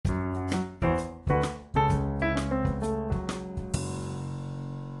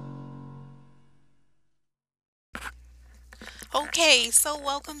Okay, so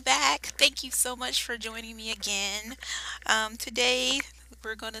welcome back. Thank you so much for joining me again. Today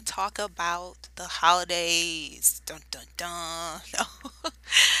we're going to talk about the holidays. Dun dun dun.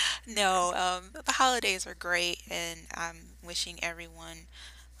 No, the holidays are great, and I'm wishing everyone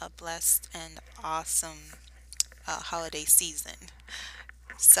a blessed and awesome holiday season.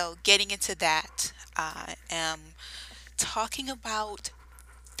 So, getting into that, I am talking about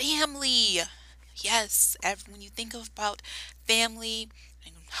family. Yes, when you think about family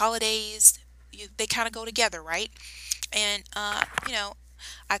and holidays, they kind of go together, right? And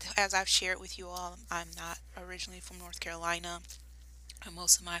as I've shared with you all, I'm not originally from North Carolina, and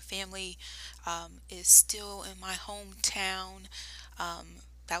most of my family is still in my hometown.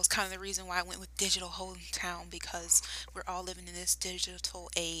 That was kind of the reason why I went with digital hometown because we're all living in this digital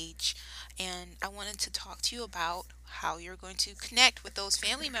age. And I wanted to talk to you about how you're going to connect with those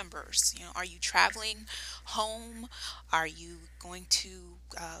family members. Are you traveling home? Are you going to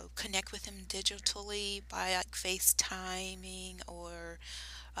connect with them digitally by like FaceTiming or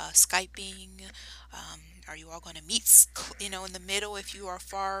Skyping? Are you all going to meet, in the middle if you are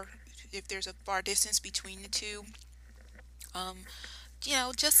far, if there's a far distance between the two? Um,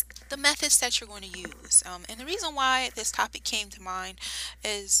 just the methods that you're going to use. And the reason why this topic came to mind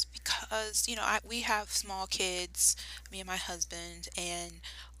is because, we have small kids, me and my husband, and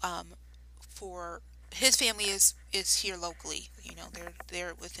um, for his family is here locally.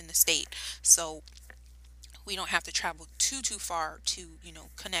 They're within the state, so we don't have to travel too far to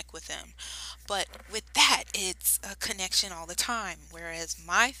connect with them. But with that, it's a connection all the time, whereas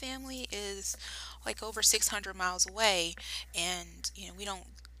my family is like over 600 miles away, and we don't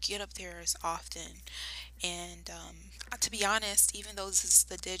get up there as often. And to be honest, even though this is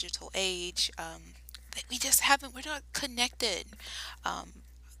the digital age, we just haven't, we're not connected um,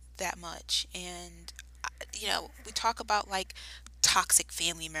 that much. And we talk about like toxic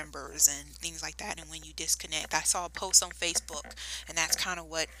family members and things like that, and when you disconnect. I saw a post on Facebook, and that's kind of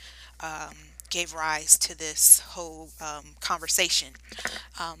what um, gave rise to this whole conversation.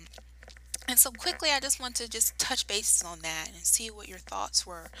 Um, and so quickly, I just want to just touch bases on that and see what your thoughts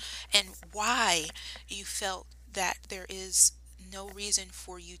were and why you felt that there is no reason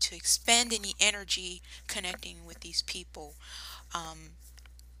for you to expend any energy connecting with these people. Um,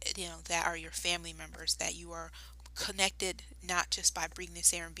 that are your family members, that you are connected not just by breathing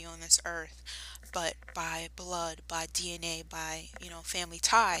this air and being on this earth, but by blood, by DNA, by family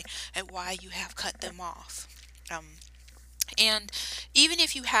tie, and why you have cut them off. um, and even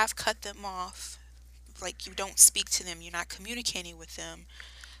if you have cut them off, like you don't speak to them, you're not communicating with them,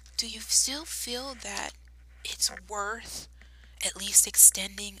 do you still feel that it's worth at least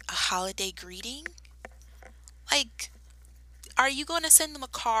extending a holiday greeting? Like, are you going to send them a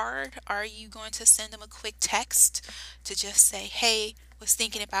card? Are you going to send them a quick text to just say, hey, was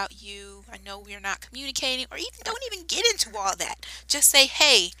thinking about you. I know we're not communicating, or even don't even get into all that. Just say,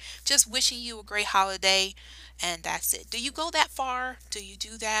 hey, just wishing you a great holiday, and that's it. Do you go that far? Do you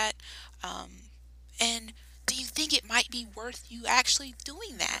do that? Um, and do you think it might be worth you actually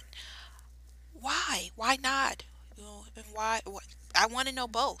doing that? Why? Why not? And why? I want to know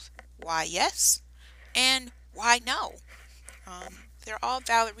both. Why yes, and why no? They're all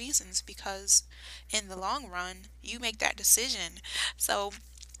valid reasons because in the long run, you make that decision. So,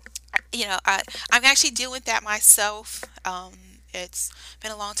 I'm actually dealing with that myself. It's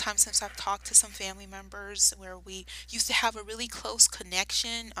been a long time since I've talked to some family members where we used to have a really close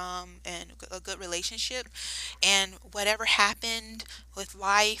connection and a good relationship. And whatever happened with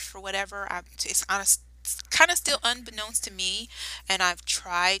life or whatever, it's honest, kind of still unbeknownst to me. And I've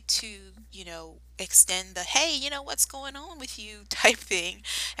tried to, extend the, hey, what's going on with you type thing.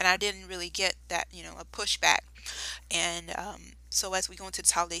 And I didn't really get that, a pushback. And so as we go into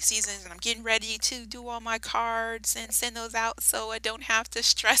this holiday season, and I'm getting ready to do all my cards and send those out so I don't have to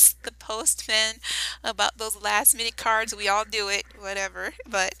stress the postman about those last minute cards. We all do it, whatever,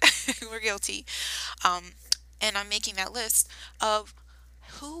 but we're guilty. Um, and I'm making that list of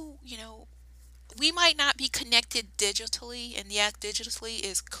who, we might not be connected digitally, and yet digitally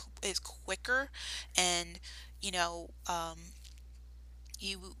is quicker, and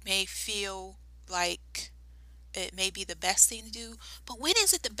you may feel like it may be the best thing to do, but when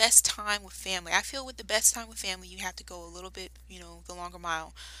is it the best time with family? I feel with the best time with family, you have to go a little bit, the longer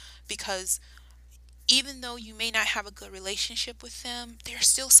mile, because even though you may not have a good relationship with them, there's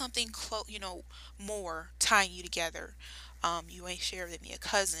still something more tying you together. You may share with me a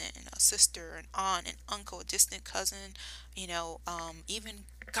cousin, a sister, an aunt, an uncle, a distant cousin, even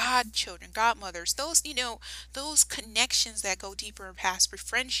godchildren, godmothers, those connections that go deeper and past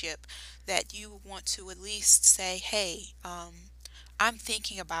friendship, that you want to at least say, hey, I'm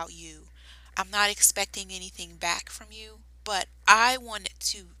thinking about you. I'm not expecting anything back from you, but I wanted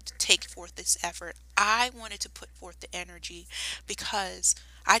to take forth this effort. I wanted to put forth the energy because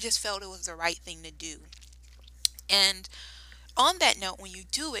I just felt it was the right thing to do. And on that note, when you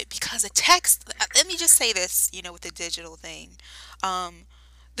do it, because a text, let me just say this, with the digital thing, um,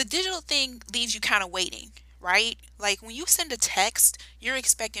 the digital thing leaves you kind of waiting, right? Like when you send a text, you're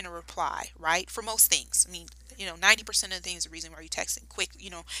expecting a reply, right? For most things. I mean, 90% of the things, the reason why you texting quick,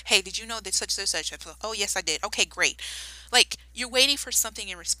 hey, did you know that such and such? Oh, yes, I did. Okay, great. Like you're waiting for something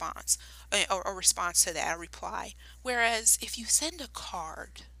in response, or a response to that, a reply. Whereas if you send a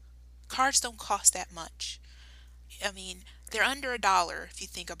card, cards don't cost that much. I mean, they're under $1 if you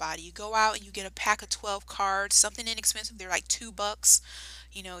think about it. You go out and you get a pack of 12 cards, something inexpensive, they're like $2.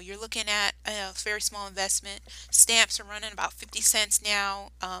 You're looking at a very small investment. Stamps are running about 50 cents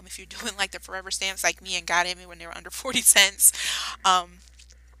now. If you're doing like the forever stamps like me and got in me when they were under 40 cents. Um,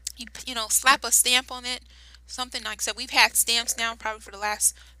 slap a stamp on it. Something like I said, we've had stamps now probably for the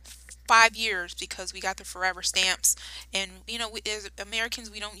last 5 years because we got the forever stamps, and as Americans,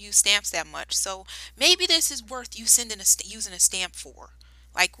 we don't use stamps that much. So maybe this is worth you sending using a stamp for.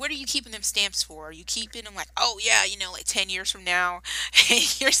 Like, what are you keeping them stamps for? Are you keeping them like, oh yeah, like 10 years from now,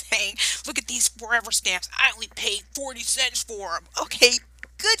 and you're saying, look at these forever stamps. I only paid 40 cents for them. Okay,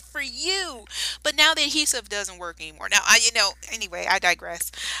 good for you. But now the adhesive doesn't work anymore. Now, anyway, I digress.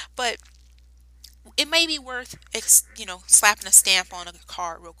 But it may be worth slapping a stamp on a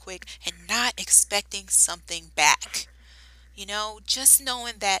card real quick and not expecting something back. Just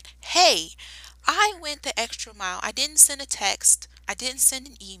knowing that, hey, I went the extra mile. I didn't send a text, I didn't send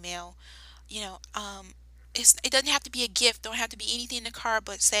an email. you know um it doesn't have to be a gift, don't have to be anything in the card,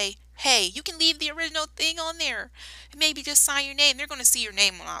 but say, hey, you can leave the original thing on there and maybe just sign your name. They're going to see your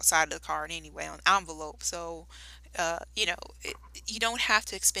name on the outside of the card anyway, on the envelope. So you don't have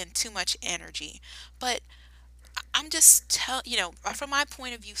to expend too much energy. But I'm just from my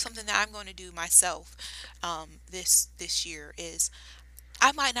point of view, something that I'm going to do myself, this year, is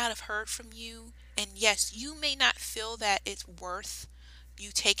I might not have heard from you, and yes, you may not feel that it's worth you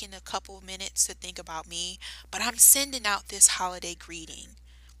taking a couple of minutes to think about me, but I'm sending out this holiday greeting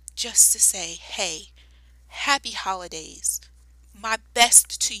just to say, hey, happy holidays. My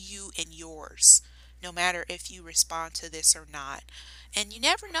best to you and yours, no matter if you respond to this or not. And you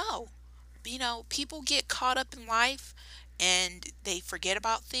never know. People get caught up in life and they forget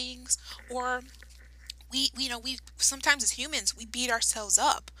about things, or we sometimes as humans we beat ourselves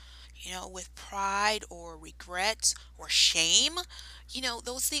up, with pride or regret or shame.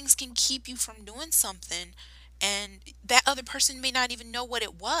 Those things can keep you from doing something, and that other person may not even know what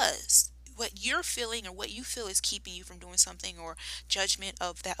it was. What you're feeling or what you feel is keeping you from doing something, or judgment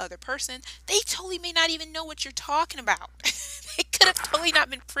of that other person, they totally may not even know what you're talking about. They could have totally not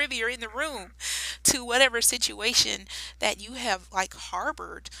been privy or in the room to whatever situation that you have like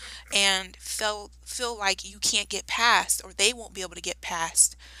harbored and feel like you can't get past, or they won't be able to get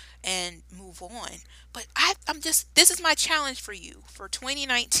past and move on. But I'm just, this is my challenge for you for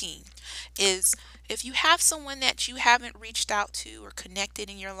 2019, is if you have someone that you haven't reached out to or connected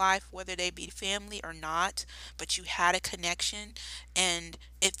in your life, whether they be family or not, but you had a connection, and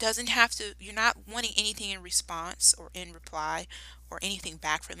it doesn't have to, you're not wanting anything in response or in reply or anything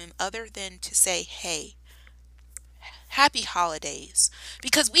back from them other than to say, hey, happy holidays.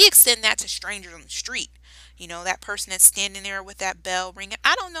 Because we extend that to strangers on the street. That person that's standing there with that bell ringing.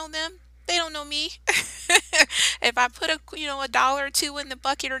 I don't know them. They don't know me. If I put a dollar or two in the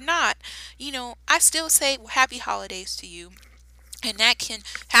bucket or not, I still say, well, happy holidays to you. And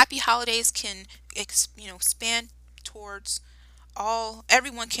happy holidays can, span towards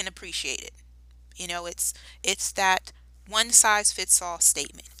everyone can appreciate it. It's that one size fits all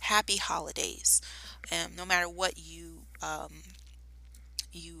statement. Happy holidays. No matter what you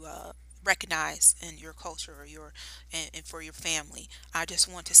recognize in your culture, or and for your family. I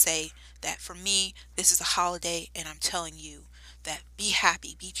just want to say that for me, this is a holiday, and I'm telling you that be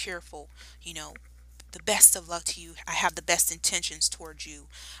happy, be cheerful. You know, the best of luck to you. I have the best intentions towards you.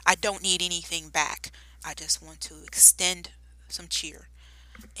 I don't need anything back. I just want to extend some cheer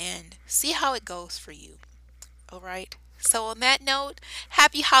and see how it goes for you. All right. So, on that note,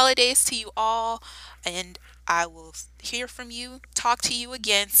 happy holidays to you all, and I will hear from you, talk to you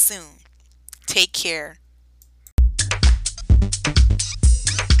again soon. Take care.